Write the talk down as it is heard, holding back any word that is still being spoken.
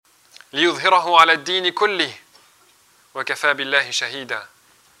ليظهره على الدين كله وكفى بالله شهيدا.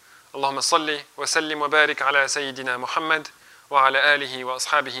 اللهم صل وسلم وبارك على سيدنا محمد وعلى آله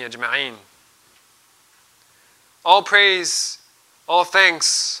وأصحابه أجمعين. All praise, all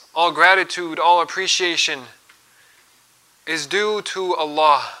thanks, all gratitude, all appreciation is due to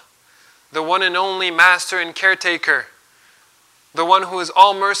Allah, the one and only master and caretaker, the one who is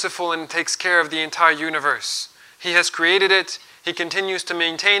all merciful and takes care of the entire universe. He has created it, He continues to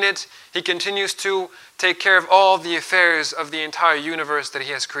maintain it, He continues to take care of all the affairs of the entire universe that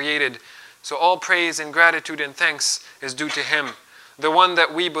He has created. So all praise and gratitude and thanks is due to Him, the one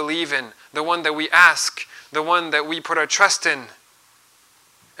that we believe in, the one that we ask, the one that we put our trust in.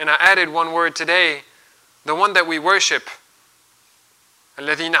 And I added one word today, the one that we worship.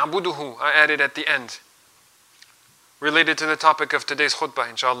 الَّذِي نَعْبُدُهُ, I added at the end, related to the topic of today's khutbah,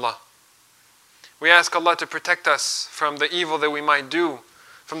 inshallah. We ask Allah to protect us from the evil that we might do,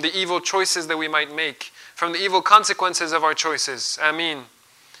 from the evil choices that we might make, from the evil consequences of our choices. Ameen.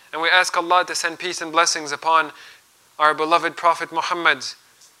 And we ask Allah to send peace and blessings upon our beloved Prophet Muhammad,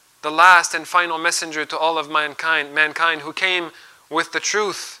 the last and final messenger to all of mankind who came with the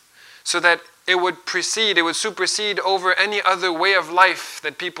truth, so that it would supersede over any other way of life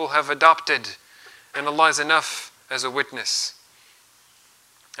that people have adopted. And Allah is enough as a witness.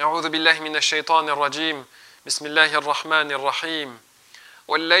 أعوذ بالله من الشيطان الرجيم. بسم الله الرحمن الرحيم.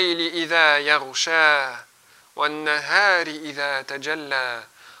 والليل إذا يغشى والنهار إذا تجلى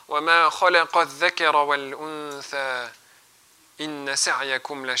وما خلق الذكر والأنثى إن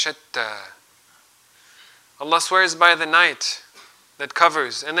سعيكم لشتى. Allah swears by the night that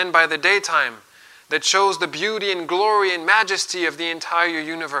covers, and then by the daytime that shows the beauty and glory and majesty of the entire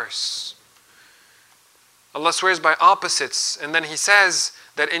universe. Allah swears by opposites, and then He says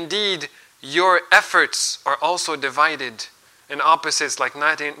that indeed your efforts are also divided. And opposites, like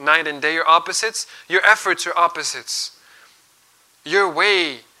night and day are opposites, your efforts are opposites. Your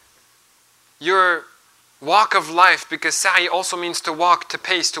way, your walk of life, because sa'i also means to walk, to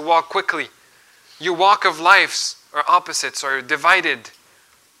pace, to walk quickly. Your walk of lives are opposites, are divided.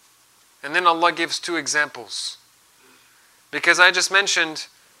 And then Allah gives two examples. Because I just mentioned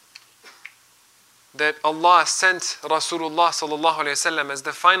that Allah sent Rasulullah sallallahu alaihi wasallam as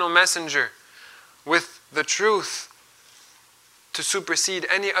the final messenger with the truth to supersede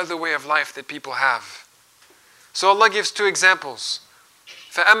any other way of life that people have. So Allah gives two examples.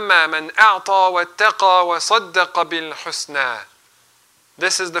 فَأَمَّا مَنْ أَعْطَى وَاتَّقَى وَصَدَّقَ بِالْحُسْنَى.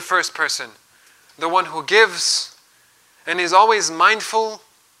 This is the first person, the one who gives and is always mindful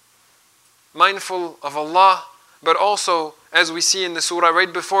of Allah, but also, as we see in the surah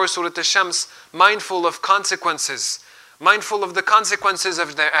right before Surah Ash-Shams, mindful of consequences, mindful of the consequences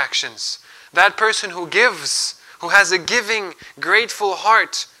of their actions. That person who gives, who has a giving, grateful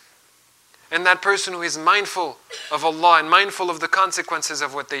heart, and that person who is mindful of Allah and mindful of the consequences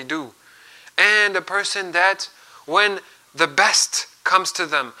of what they do. And a person that when the best comes to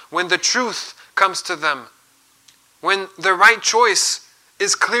them, when the truth comes to them, when the right choice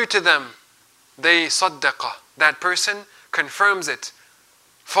is clear to them, they saddaqa. That person confirms it,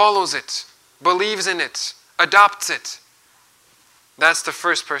 follows it, believes in it, adopts it. That's the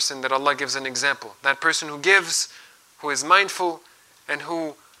first person that Allah gives an example. That person who gives, who is mindful, and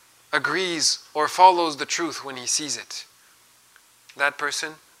who agrees or follows the truth when he sees it. That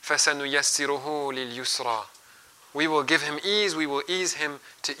person, فَسَنُيَسِّرُهُ لِلْيُسْرَى. We will give him ease, we will ease him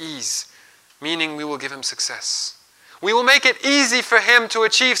to ease. Meaning we will give him success. We will make it easy for him to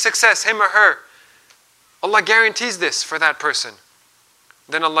achieve success, him or her. Allah guarantees this for that person.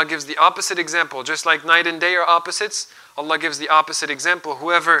 Then Allah gives the opposite example. Just like night and day are opposites, Allah gives the opposite example.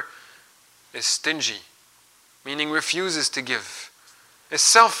 Whoever is stingy, meaning refuses to give, is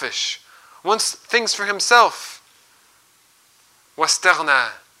selfish, wants things for himself, وَاسْتَغْنَى,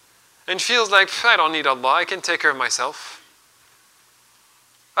 and feels like, I don't need Allah, I can take care of myself.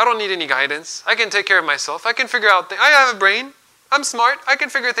 I don't need any guidance. I can take care of myself. I can figure out things. I have a brain. I'm smart. I can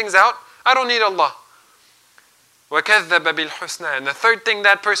figure things out. I don't need Allah. وَكَذَّبَ بِالْحُسْنَى. And the third thing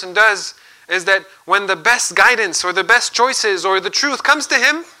that person does is that when the best guidance or the best choices or the truth comes to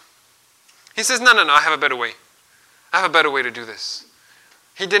him, he says, no, I have a better way. I have a better way to do this.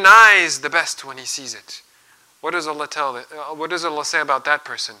 He denies the best when he sees it. What does Allah say about that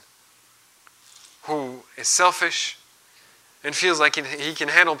person who is selfish and feels like he can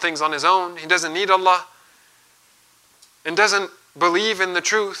handle things on his own? He doesn't need Allah and doesn't believe in the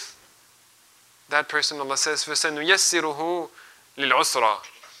truth. That person, Allah says, فَسَنُيَسِّرُهُ لِلْعُسْرَى.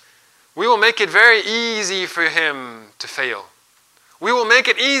 We will make it very easy for him to fail. We will make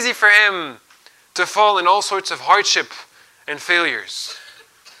it easy for him to fall in all sorts of hardship and failures.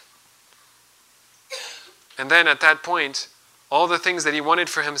 And then at that point, all the things that he wanted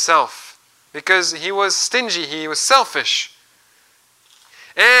for himself, because he was stingy, he was selfish,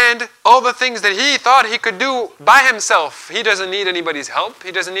 and all the things that he thought he could do by himself. He doesn't need anybody's help.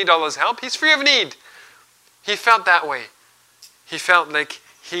 He doesn't need Allah's help. He's free of need. He felt that way. He felt like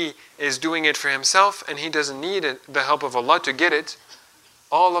he is doing it for himself and he doesn't need the help of Allah to get it.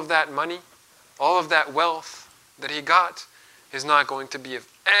 All of that money, all of that wealth that he got is not going to be of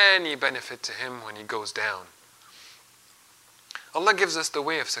any benefit to him when he goes down. Allah gives us the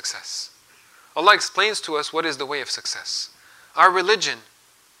way of success. Allah explains to us what is the way of success. Our religion,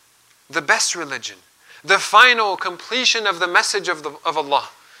 the best religion, the final completion of the message of Allah,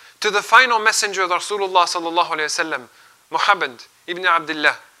 to the final messenger of Rasulullah sallallahu alayhi wasallam, Muhammad ibn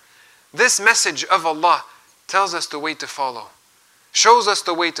Abdullah. This message of Allah tells us the way to follow, shows us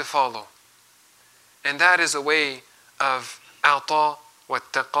the way to follow. And that is a way of a'ta wa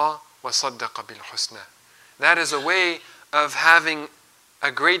taqa wa saddaqa bil husna. That is a way of having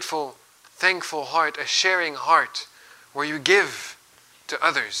a grateful, thankful heart, a sharing heart, where you give to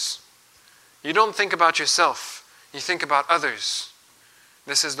others. You don't think about yourself, you think about others.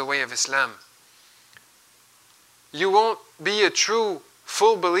 This is the way of Islam. You won't be a true,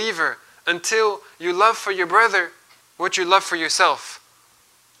 full believer until you love for your brother what you love for yourself.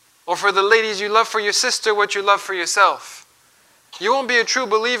 Or for the ladies, you love for your sister what you love for yourself. You won't be a true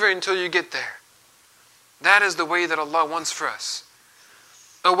believer until you get there. That is the way that Allah wants for us.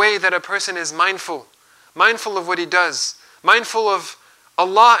 A way that a person is mindful of what he does, mindful of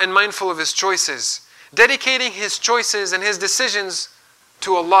Allah and mindful of his choices, dedicating his choices and his decisions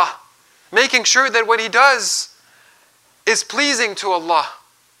to Allah, making sure that what he does is pleasing to Allah.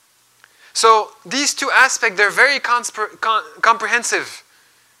 So these two aspects, they're very comprehensive.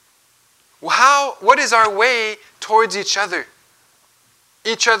 What is our way towards each other?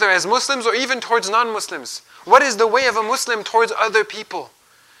 Each other as Muslims or even towards non-Muslims. What is the way of a Muslim towards other people?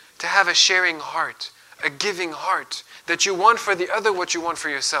 To have a sharing heart, a giving heart, that you want for the other what you want for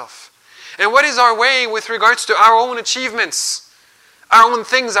yourself. And what is our way with regards to our own achievements, our own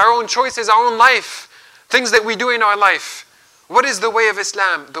things, our own choices, our own life, things that we do in our life? What is the way of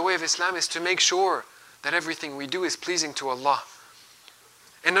Islam? The way of Islam is to make sure that everything we do is pleasing to Allah.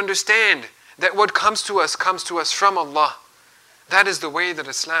 And understand that what comes to us from Allah. That is the way that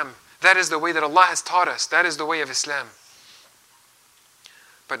Islam, that is the way that Allah has taught us. That is the way of Islam.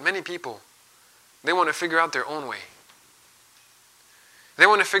 But many people, they want to figure out their own way. They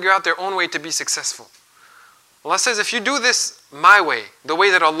want to figure out their own way to be successful. Allah says, if you do this my way, the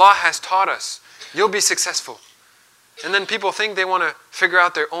way that Allah has taught us, you'll be successful. And then people think they want to figure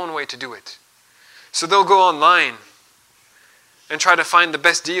out their own way to do it. So they'll go online and try to find the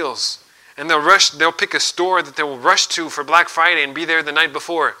best deals. And they'll pick a store that they will rush to for Black Friday and be there the night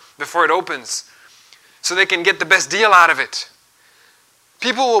before it opens, so they can get the best deal out of it.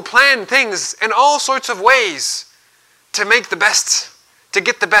 People will plan things in all sorts of ways to make the best, to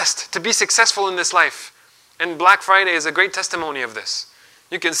get the best, to be successful in this life. And Black Friday is a great testimony of this.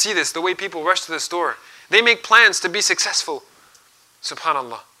 You can see this, the way people rush to the store. They make plans to be successful.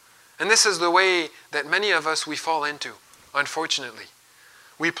 Subhanallah. And this is the way that many of us we fall into, unfortunately.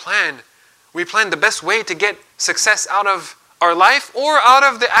 We plan the best way to get success out of our life or out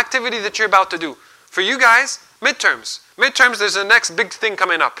of the activity that you're about to do. For you guys, midterms. Midterms, there's the next big thing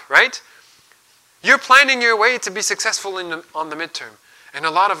coming up, right? You're planning your way to be successful on the midterm. And a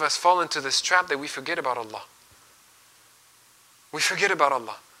lot of us fall into this trap that we forget about Allah. We forget about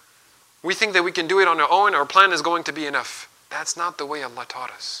Allah. We think that we can do it on our own, our plan is going to be enough. That's not the way Allah taught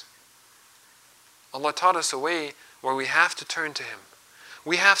us. Allah taught us a way where we have to turn to Him.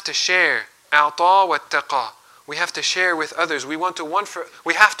 We have to share. A'ta wa taqa. We have to share with others. We have to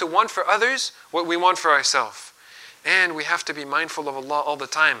want for others what we want for ourselves. And we have to be mindful of Allah all the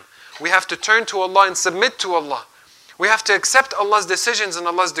time. We have to turn to Allah and submit to Allah. We have to accept Allah's decisions and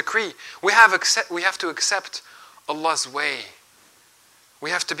Allah's decree. We have to accept Allah's way. We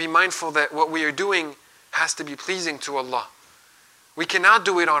have to be mindful that what we are doing has to be pleasing to Allah. We cannot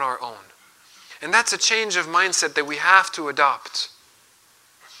do it on our own. And that's a change of mindset that we have to adopt.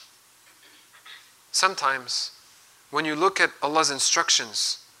 Sometimes, when you look at Allah's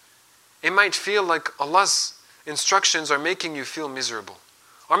instructions, it might feel like Allah's instructions are making you feel miserable,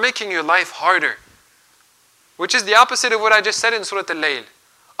 or making your life harder, which is the opposite of what I just said in Surah Al-Layl.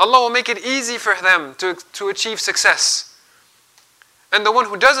 Allah will make it easy for them to achieve success. And the one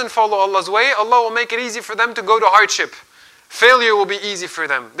who doesn't follow Allah's way, Allah will make it easy for them to go to hardship. Failure will be easy for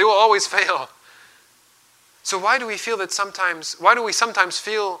them. They will always fail. So why do we sometimes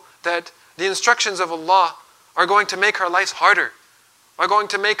feel that the instructions of Allah are going to make our lives harder, are going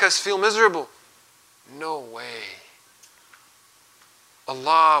to make us feel miserable? No way.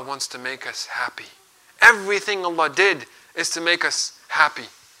 Allah wants to make us happy. Everything Allah did is to make us happy.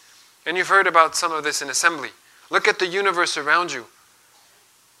 And you've heard about some of this in assembly. Look at the universe around you.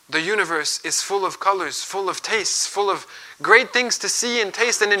 The universe is full of colors, full of tastes, full of great things to see and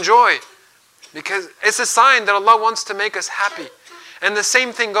taste and enjoy. Because it's a sign that Allah wants to make us happy. And the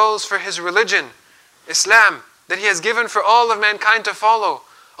same thing goes for His religion, Islam, that He has given for all of mankind to follow.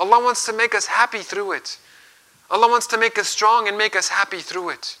 Allah wants to make us happy through it. Allah wants to make us strong and make us happy through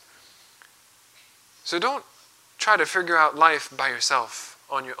it. So don't try to figure out life by yourself,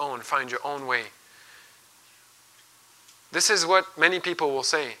 on your own, find your own way. This is what many people will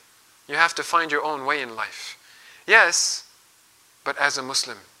say. You have to find your own way in life. Yes, but as a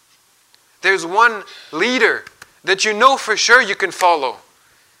Muslim. There's one leader that you know for sure you can follow.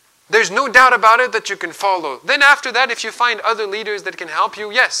 There's no doubt about it that you can follow. Then after that, if you find other leaders that can help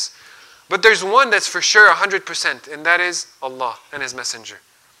you, yes. But there's one that's for sure 100%, and that is Allah and His Messenger.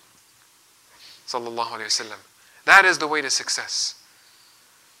 Sallallahu Alaihi Wasallam. That is the way to success.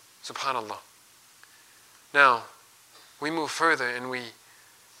 Subhanallah. Now, we move further and we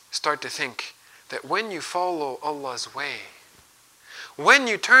start to think that when you follow Allah's way, when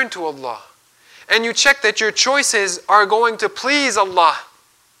you turn to Allah, and you check that your choices are going to please Allah,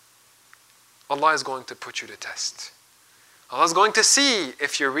 Allah is going to put you to test. Allah is going to see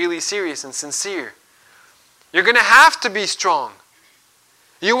if you're really serious and sincere. You're going to have to be strong.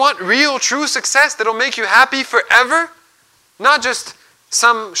 You want real, true success that will make you happy forever? Not just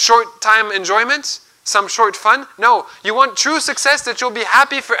some short time enjoyment, some short fun. No, you want true success that you'll be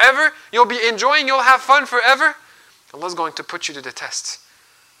happy forever, you'll be enjoying, you'll have fun forever? Allah is going to put you to the test.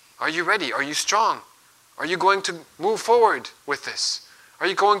 Are you ready? Are you strong? Are you going to move forward with this? Are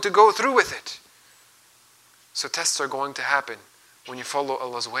you going to go through with it? So tests are going to happen when you follow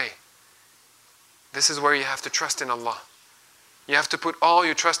Allah's way. This is where you have to trust in Allah. You have to put all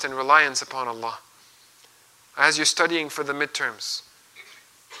your trust and reliance upon Allah. As you're studying for the midterms,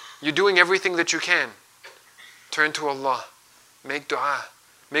 you're doing everything that you can. Turn to Allah. Make dua.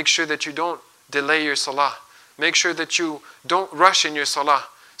 Make sure that you don't delay your salah. Make sure that you don't rush in your salah,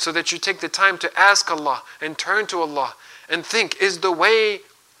 so that you take the time to ask Allah and turn to Allah and think, is the way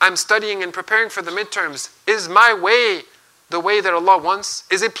I'm studying and preparing for the midterms, is my way the way that Allah wants?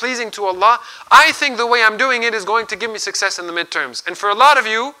 Is it pleasing to Allah? I think the way I'm doing it is going to give me success in the midterms. And for a lot of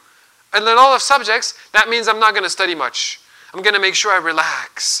you, and in all of subjects, that means I'm not going to study much. I'm going to make sure I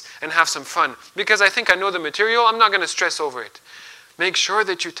relax and have some fun. Because I think I know the material, I'm not going to stress over it. Make sure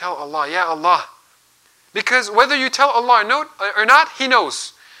that you tell Allah, Ya Allah. Because whether you tell Allah or not, He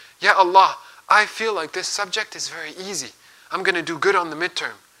knows. Ya Allah, I feel like this subject is very easy. I'm going to do good on the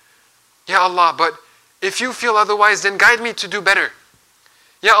midterm. Ya Allah, but if you feel otherwise, then guide me to do better.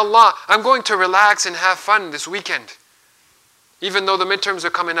 Ya Allah, I'm going to relax and have fun this weekend, even though the midterms are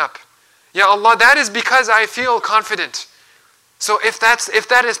coming up. Ya Allah, that is because I feel confident. So if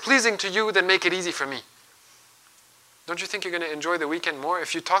that is pleasing to you, then make it easy for me. Don't you think you're going to enjoy the weekend more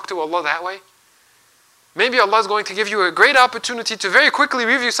if you talk to Allah that way? Maybe Allah is going to give you a great opportunity to very quickly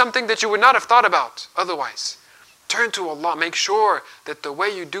review something that you would not have thought about otherwise. Turn to Allah. Make sure that the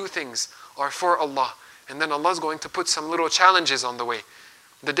way you do things are for Allah. And then Allah is going to put some little challenges on the way.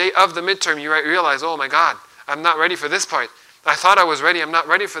 The day of the midterm, you realize, oh my God, I'm not ready for this part. I thought I was ready. I'm not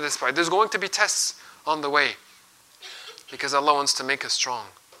ready for this part. There's going to be tests on the way because Allah wants to make us strong.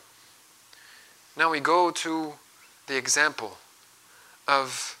 Now we go to the example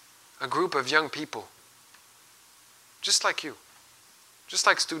of a group of young people, just like you, just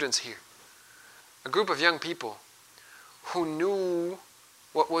like students here. A group of young people who knew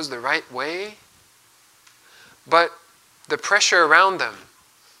what was the right way, but the pressure around them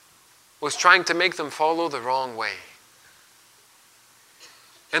was trying to make them follow the wrong way.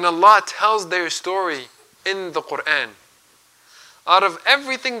 And Allah tells their story in the Quran. Out of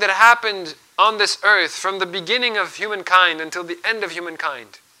everything that happened on this earth, from the beginning of humankind until the end of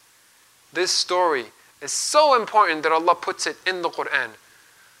humankind, this story is so important that Allah puts it in the Quran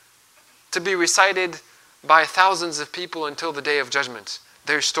to be recited by thousands of people until the Day of Judgment.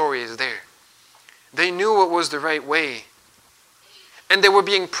 Their story is there. They knew what was the right way, and they were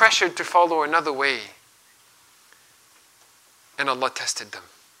being pressured to follow another way. And Allah tested them.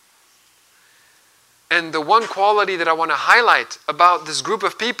 And the one quality that I want to highlight about this group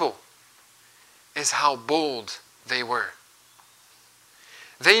of people is how bold they were.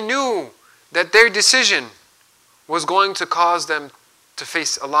 They knew that their decision was going to cause them to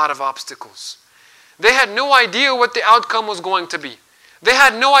face a lot of obstacles. They had no idea what the outcome was going to be. They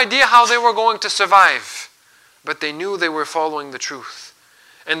had no idea how they were going to survive. But they knew they were following the truth.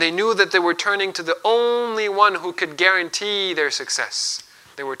 And they knew that they were turning to the only one who could guarantee their success.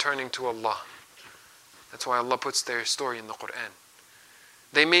 They were turning to Allah. That's why Allah puts their story in the Quran.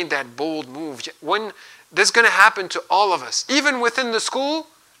 They made that bold move. When this is going to happen to all of us, even within the school,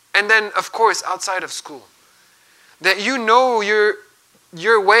 and then of course outside of school. That you know your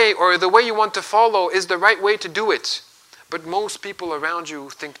way or the way you want to follow is the right way to do it. But most people around you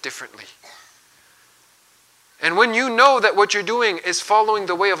think differently. And when you know that what you're doing is following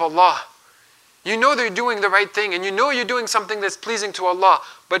the way of Allah, you know they're doing the right thing, and you know you're doing something that's pleasing to Allah,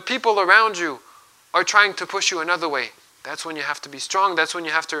 but people around you are trying to push you another way. That's when you have to be strong. That's when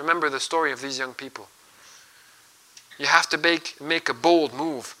you have to remember the story of these young people. You have to make a bold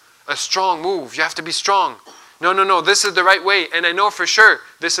move, a strong move. You have to be strong. No, this is the right way, and I know for sure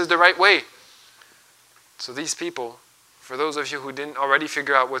this is the right way. So these people, for those of you who didn't already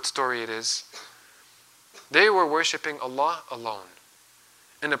figure out what story it is, they were worshipping Allah alone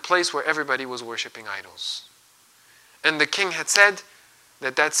in a place where everybody was worshipping idols. And the king had said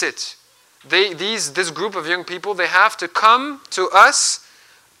that that's it. This group of young people, they have to come to us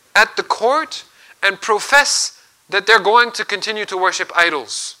at the court and profess that they're going to continue to worship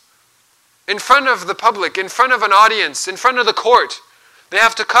idols. In front of the public, in front of an audience, in front of the court. They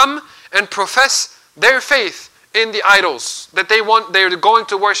have to come and profess their faith in the idols, that they're going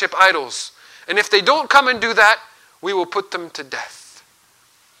to worship idols. And if they don't come and do that, we will put them to death.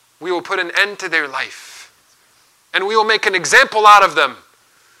 We will put an end to their life. And we will make an example out of them.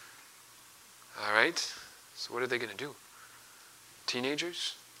 Alright? So what are they going to do?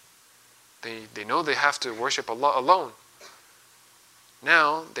 Teenagers? They know they have to worship Allah alone.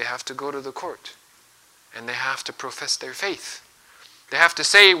 Now they have to go to the court. And they have to profess their faith. They have to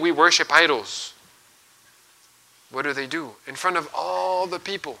say, we worship idols. What do? In front of all the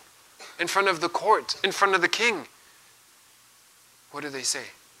people. In front of the court. In front of the king. What do they say?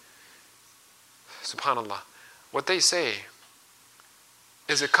 SubhanAllah. What they say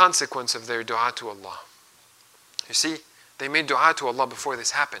is a consequence of their dua to Allah. You see, they made dua to Allah before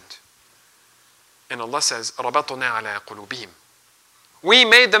this happened. And Allah says, رَبَطْنَا عَلَىٰ قُلُوبِهِمْ. We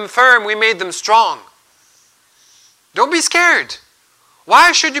made them firm, we made them strong. Don't be scared.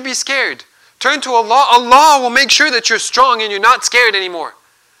 Why should you be scared? Turn to Allah. Allah will make sure that you're strong and you're not scared anymore.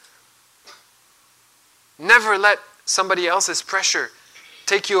 Never let somebody else's pressure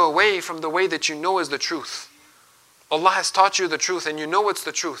take you away from the way that you know is the truth. Allah has taught you the truth and you know it's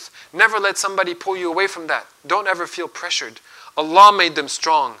the truth. Never let somebody pull you away from that. Don't ever feel pressured. Allah made them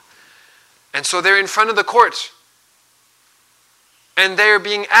strong. And so they're in front of the court. And they're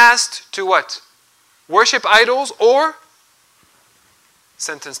being asked to what? Worship idols or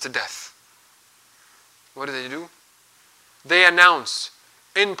sentenced to death. What do? They announce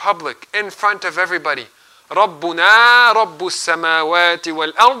in public, in front of everybody, رَبُّنَا رَبُّ السَّمَاوَاتِ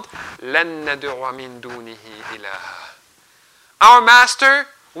وَالْأَرْضِ لَن نَّدْعُوَ مِن دُونِهِ إِلَهًا. Our master,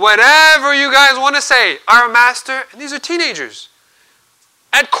 whatever you guys want to say, our master, and these are teenagers,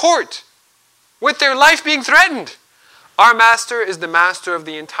 at court, with their life being threatened. Our master is the master of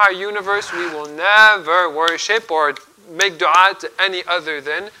the entire universe. We will never worship or make dua to any other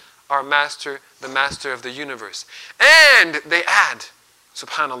than our master, the master of the universe. And they add,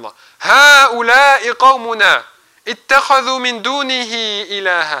 subhanallah, هَؤُلَاءِ قَوْمُنَا اتَّخَذُوا مِن دُونِهِ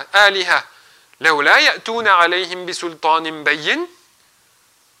إِلَهًا آلِهَةً لَوْلَا يَأْتُونَ عَلَيْهِمْ بِسُلْطَانٍ بَيِّنٍ.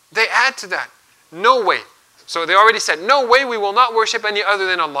 They add to that, no way. So they already said, no way, we will not worship any other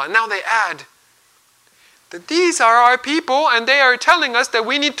than Allah. Now they add that these are our people and they are telling us that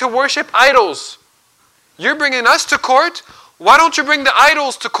we need to worship idols. You're bringing us to court. Why don't you bring the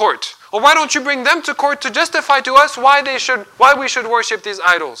idols to court? Or why don't you bring them to court to justify to us why we should worship these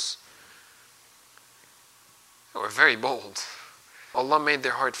idols? They were very bold. Allah made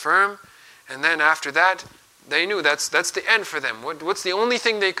their heart firm, and then after that, they knew that's the end for them. What's the only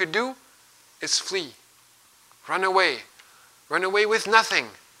thing they could do? Is flee. Run away. Run away with nothing.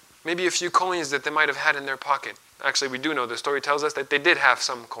 Maybe a few coins that they might have had in their pocket. Actually, we do know, the story tells us that they did have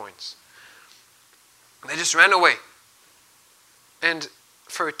some coins. They just ran away. And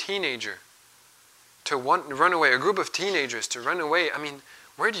for a teenager to run away, a group of teenagers to run away, I mean,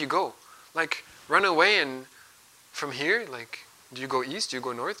 where do you go? Like, run away and from here, like, do you go east? Do you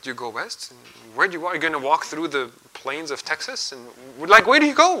go north? Do you go west? And where do you walk? Are you going to walk through the plains of Texas? And like, where do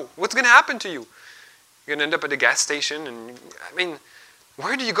you go? What's going to happen to you? You're going to end up at a gas station and, I mean,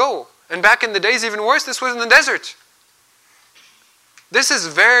 where do you go? And back in the days, even worse, this was in the desert. This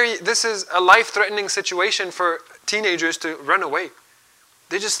is a life-threatening situation for teenagers to run away.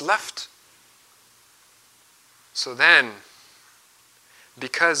 They just left. So then,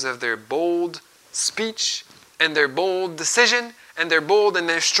 because of their bold speech and their bold decision and their bold and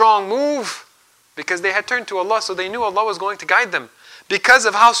their strong move, because they had turned to Allah, so they knew Allah was going to guide them. Because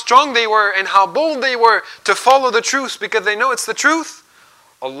of how strong they were and how bold they were to follow the truth, because they know it's the truth,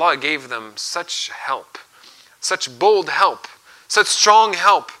 Allah gave them such help, such bold help, such strong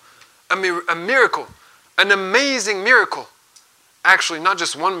help, a miracle, an amazing miracle. Actually, not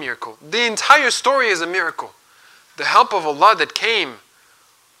just one miracle. The entire story is a miracle. The help of Allah that came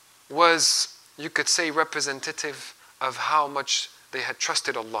was, you could say, representative of how much they had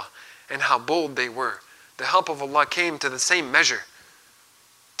trusted Allah and how bold they were. The help of Allah came to the same measure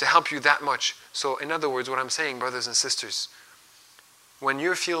to help you that much. So in other words, what I'm saying, brothers and sisters, when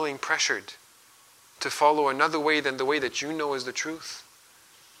you're feeling pressured to follow another way than the way that you know is the truth,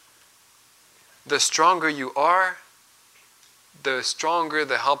 the stronger you are, the stronger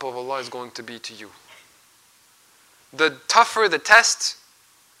the help of Allah is going to be to you. The tougher the test,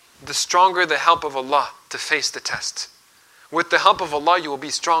 the stronger the help of Allah to face the test. With the help of Allah, you will be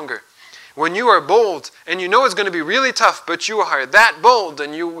stronger. When you are bold and you know it's going to be really tough, but you are that bold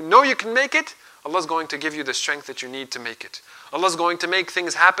and you know you can make it, Allah is going to give you the strength that you need to make it. Allah is going to make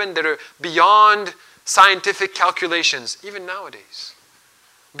things happen that are beyond scientific calculations, even nowadays.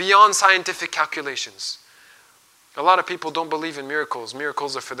 Beyond scientific calculations. A lot of people don't believe in miracles.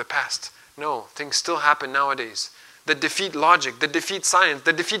 Miracles are for the past. No, things still happen nowadays that defeat logic, that defeat science,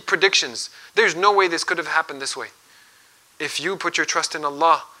 that defeat predictions. There's no way this could have happened this way. If you put your trust in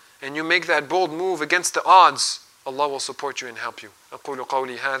Allah and you make that bold move against the odds, Allah will support you and help you. أقول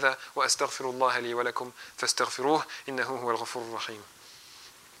قولي هذا وأستغفر الله لي ولكم فاستغفروه إنه هو الغفور الرحيم.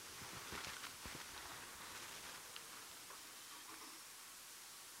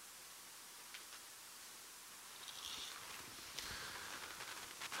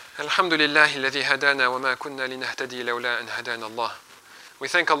 الحمد لله الذي هدانا وما كنا لنهتدي لولا أن هدانا الله. We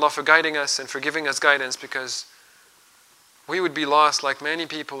thank Allah for guiding us and for giving us guidance, because we would be lost like many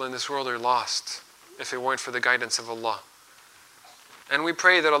people in this world are lost if it weren't for the guidance of Allah. And we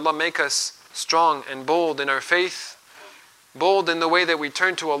pray that Allah make us strong and bold in our faith, bold in the way that we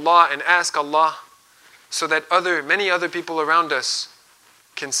turn to Allah and ask Allah, so that many other people around us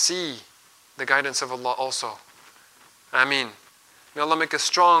can see the guidance of Allah also. Ameen. May Allah make us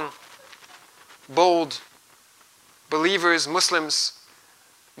strong, bold believers, Muslims,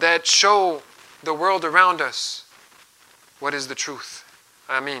 that show the world around us what is the truth.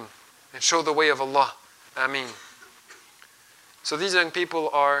 Ameen. And show the way of Allah. Ameen. So these young people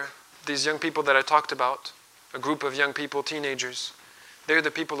that I talked about, a group of young people, teenagers, they're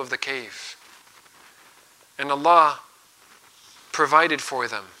the people of the cave. And Allah provided for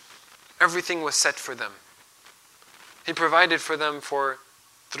them. Everything was set for them. He provided for them for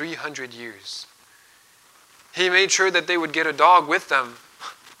 300 years. He made sure that they would get a dog with them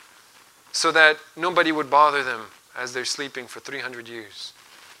so that nobody would bother them as they're sleeping for 300 years.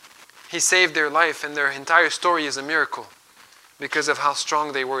 He saved their life, and their entire story is a miracle because of how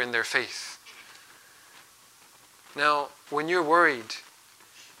strong they were in their faith. Now, when you're worried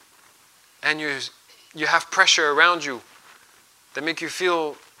and you have pressure around you that make you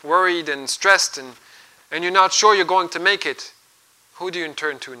feel worried and stressed, and you're not sure you're going to make it, who do you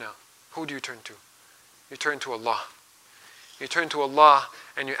turn to now? Who do you turn to? You turn to Allah. You turn to Allah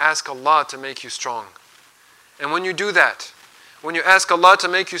and you ask Allah to make you strong. And when you do that, when you ask Allah to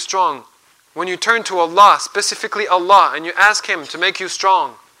make you strong, when you turn to Allah, specifically Allah, and you ask Him to make you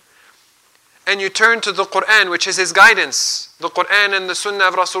strong, and you turn to the Quran, which is His guidance, the Quran and the Sunnah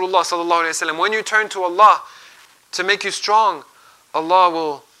of Rasulullah sallallahu alaihi wasallam, when you turn to Allah to make you strong, Allah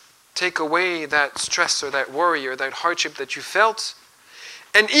will take away that stress or that worry or that hardship that you felt.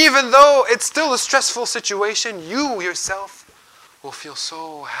 And even though it's still a stressful situation, you yourself will feel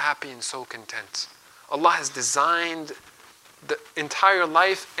so happy and so content. Allah has designed the entire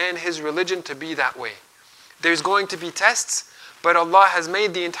life and His religion to be that way. There's going to be tests, but Allah has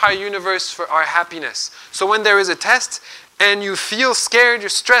made the entire universe for our happiness. So when there is a test and you feel scared, you're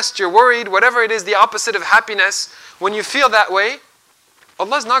stressed, you're worried, whatever it is, the opposite of happiness, when you feel that way,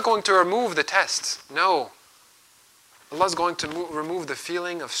 Allah's not going to remove the test. No. Allah's going to remove the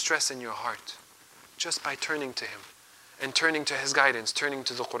feeling of stress in your heart just by turning to Him and turning to His guidance, turning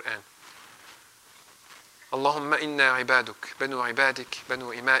to the Quran. اللهم إنا عبادك بنو عبادك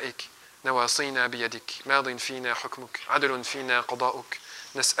بنو إمائك نواصينا بيدك ماض فينا حكمك عدل فينا قضاؤك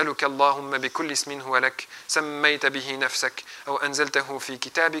نسألك اللهم بكل اسم هو لك سميت به نفسك أو أنزلته في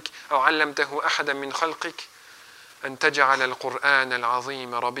كتابك أو علمته أحدا من خلقك أن تجعل القرآن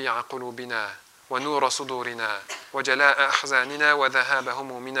العظيم ربيع قلوبنا ونور صدورنا وجلاء أحزاننا وذهاب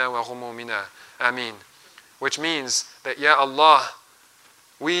همومنا وغمومنا. Ameen. Which means that, Ya Allah,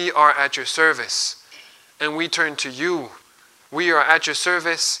 we are at your service and we turn to you We are at your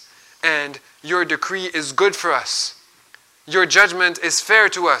service, and your decree is good for us. Your judgment is fair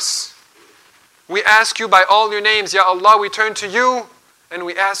to us. We ask you by all your names, Ya Allah, we turn to you, and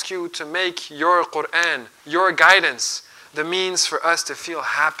we ask you to make your Qur'an, your guidance, the means for us to feel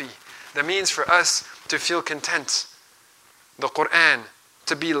happy, the means for us to feel content. The Qur'an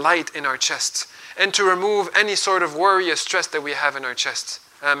to be light in our chest, and to remove any sort of worry or stress that we have in our chest.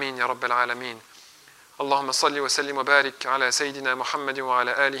 Ameen Ya Rabbil Alameen. اللهم صل وسلم وبارك على سيدنا محمد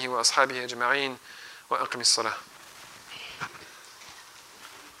وعلى آله وأصحابه أجمعين وأقم الصلاة.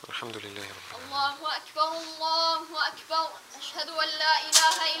 الحمد لله رب العالمين. الله أكبر الله أكبر أشهد أن لا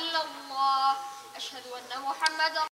إله إلا الله أشهد أن محمدا